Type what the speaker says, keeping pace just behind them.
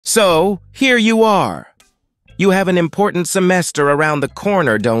So, here you are. You have an important semester around the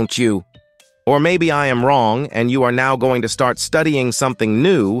corner, don't you? Or maybe I am wrong and you are now going to start studying something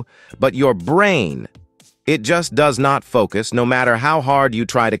new, but your brain, it just does not focus no matter how hard you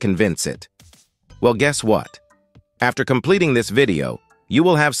try to convince it. Well, guess what? After completing this video, you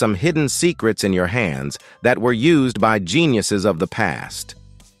will have some hidden secrets in your hands that were used by geniuses of the past.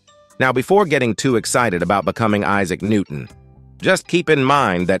 Now, before getting too excited about becoming Isaac Newton, just keep in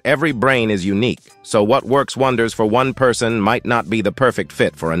mind that every brain is unique, so what works wonders for one person might not be the perfect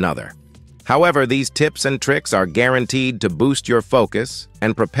fit for another. However, these tips and tricks are guaranteed to boost your focus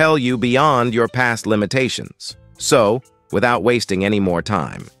and propel you beyond your past limitations. So, without wasting any more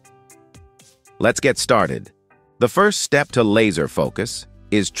time, let's get started. The first step to laser focus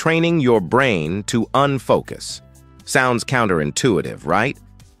is training your brain to unfocus. Sounds counterintuitive, right?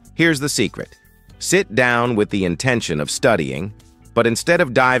 Here's the secret. Sit down with the intention of studying, but instead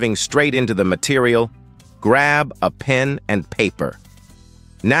of diving straight into the material, grab a pen and paper.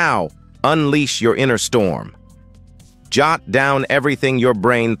 Now, unleash your inner storm. Jot down everything your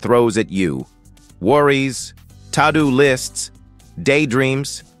brain throws at you. Worries, to-do lists,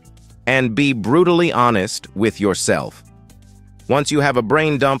 daydreams, and be brutally honest with yourself. Once you have a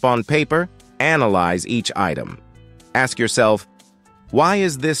brain dump on paper, analyze each item. Ask yourself, why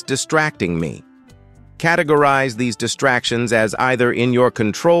is this distracting me? Categorize these distractions as either in your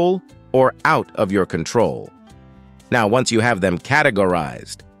control or out of your control. Now, once you have them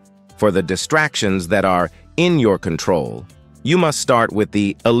categorized, for the distractions that are in your control, you must start with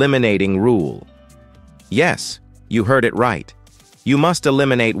the eliminating rule. Yes, you heard it right. You must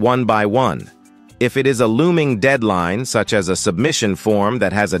eliminate one by one. If it is a looming deadline, such as a submission form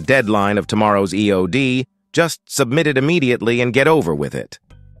that has a deadline of tomorrow's EOD, just submit it immediately and get over with it.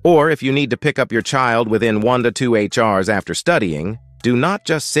 Or if you need to pick up your child within 1 to 2 HRs after studying, do not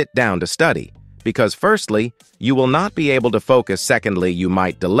just sit down to study, because firstly, you will not be able to focus, secondly, you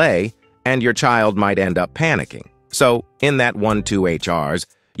might delay, and your child might end up panicking. So, in that 1-2 HRs,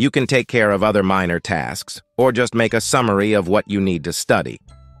 you can take care of other minor tasks, or just make a summary of what you need to study.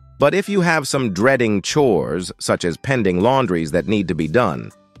 But if you have some dreading chores, such as pending laundries that need to be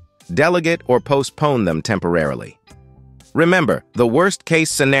done, delegate or postpone them temporarily. Remember, the worst-case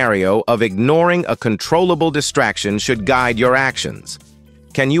scenario of ignoring a controllable distraction should guide your actions.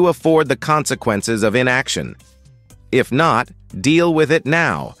 Can you afford the consequences of inaction? If not, deal with it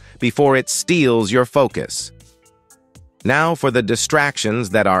now, before it steals your focus. Now, for the distractions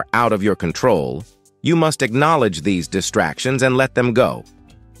that are out of your control, you must acknowledge these distractions and let them go.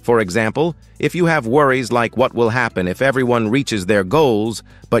 For example, if you have worries like what will happen if everyone reaches their goals,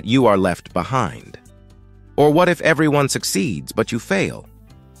 but you are left behind. Or what if everyone succeeds, but you fail?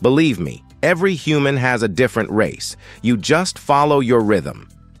 Believe me, every human has a different race. You just follow your rhythm.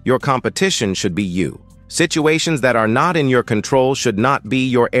 Your competition should be you. Situations that are not in your control should not be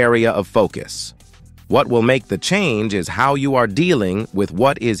your area of focus. What will make the change is how you are dealing with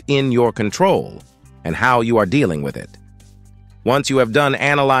what is in your control and how you are dealing with it. Once you have done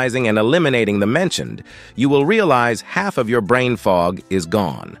analyzing and eliminating the mentioned, you will realize half of your brain fog is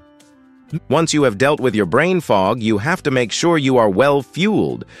gone. Once you have dealt with your brain fog, you have to make sure you are well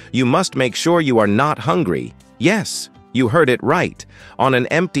fueled. You must make sure you are not hungry. Yes, you heard it right. On an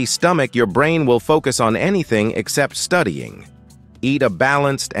empty stomach, your brain will focus on anything except studying. Eat a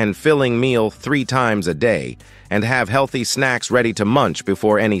balanced and filling meal 3 times a day, and have healthy snacks ready to munch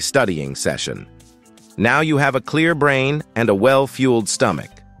before any studying session. Now you have a clear brain and a well-fueled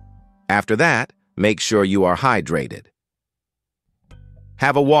stomach. After that, make sure you are hydrated.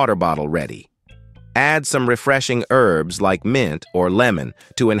 Have a water bottle ready. Add some refreshing herbs like mint or lemon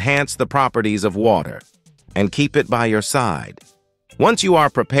to enhance the properties of water, and keep it by your side. Once you are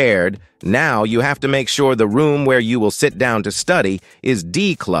prepared, now you have to make sure the room where you will sit down to study is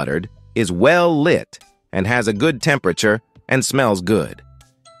decluttered, is well lit, and has a good temperature and smells good.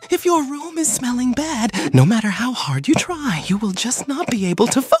 If your room is smelling bad, no matter how hard you try, you will just not be able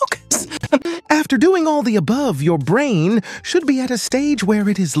to focus. After doing all the above, your brain should be at a stage where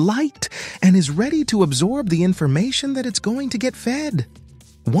it is light and is ready to absorb the information that it's going to get fed.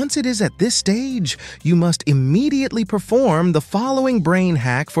 Once it is at this stage, you must immediately perform the following brain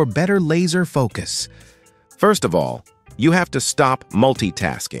hack for better laser focus. First of all, you have to stop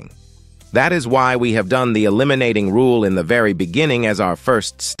multitasking. That is why we have done the eliminating rule in the very beginning as our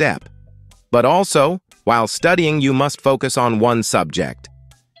first step. But also, while studying, you must focus on one subject,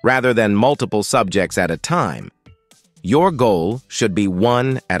 rather than multiple subjects at a time. Your goal should be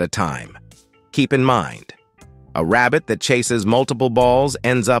one at a time. Keep in mind, a rabbit that chases multiple balls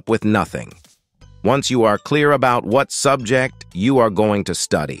ends up with nothing. once you are clear about what subject you are going to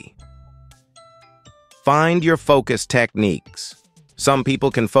study. Find your focus techniques. Some people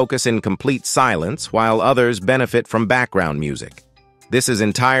can focus in complete silence, while others benefit from background music. This is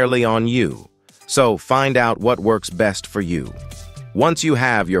entirely on you, so find out what works best for you. Once you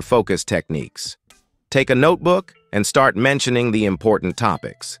have your focus techniques, take a notebook and start mentioning the important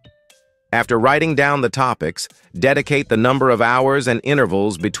topics. After writing down the topics, dedicate the number of hours and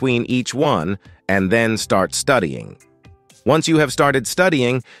intervals between each one, and then start studying. Once you have started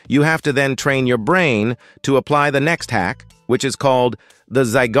studying, you have to then train your brain to apply the next hack, which is called the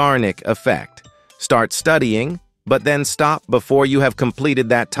Zeigarnik effect. Start studying, but then stop before you have completed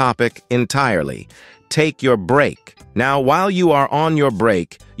that topic entirely. Take your break. Now, while you are on your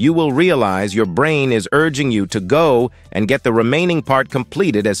break, you will realize your brain is urging you to go and get the remaining part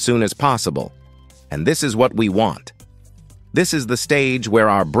completed as soon as possible. And this is what we want. This is the stage where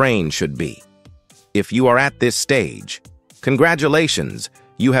our brain should be. If you are at this stage, congratulations,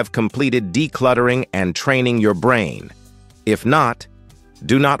 you have completed decluttering and training your brain. If not,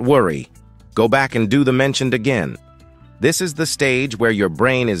 do not worry. Go back and do the mentioned again. This is the stage where your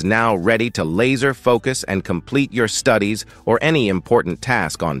brain is now ready to laser focus and complete your studies or any important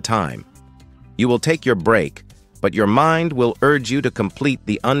task on time. You will take your break, but your mind will urge you to complete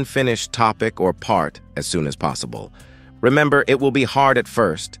the unfinished topic or part as soon as possible. Remember, it will be hard at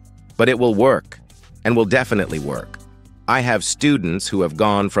first, but it will work, and will definitely work. I have students who have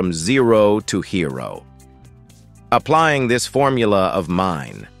gone from 0 to hero. Applying this formula of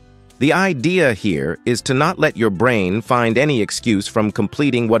mine, the idea here is to not let your brain find any excuse from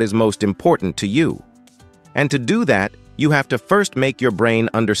completing what is most important to you. And to do that, you have to first make your brain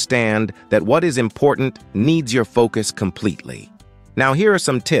understand that what is important needs your focus completely. Now, here are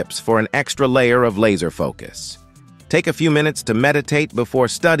some tips for an extra layer of laser focus. Take a few minutes to meditate before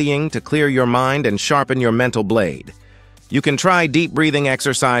studying to clear your mind and sharpen your mental blade. You can try deep breathing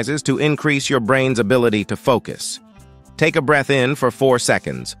exercises to increase your brain's ability to focus. Take a breath in for 4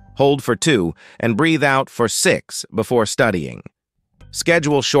 seconds. Hold for 2, and breathe out for 6 before studying.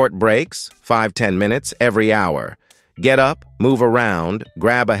 Schedule short breaks, 5-10 minutes, every hour. Get up, move around,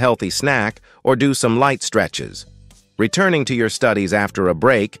 grab a healthy snack, or do some light stretches. Returning to your studies after a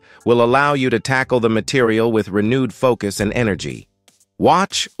break will allow you to tackle the material with renewed focus and energy.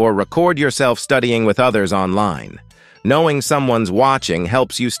 Watch or record yourself studying with others online. Knowing someone's watching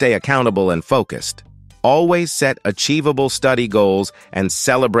helps you stay accountable and focused. Always set achievable study goals and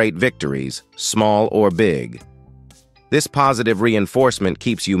celebrate victories, small or big. This positive reinforcement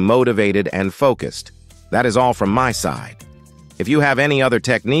keeps you motivated and focused. That is all from my side. If you have any other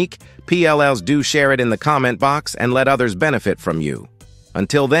technique, PLLs do share it in the comment box and let others benefit from you.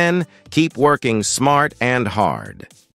 Until then, keep working smart and hard.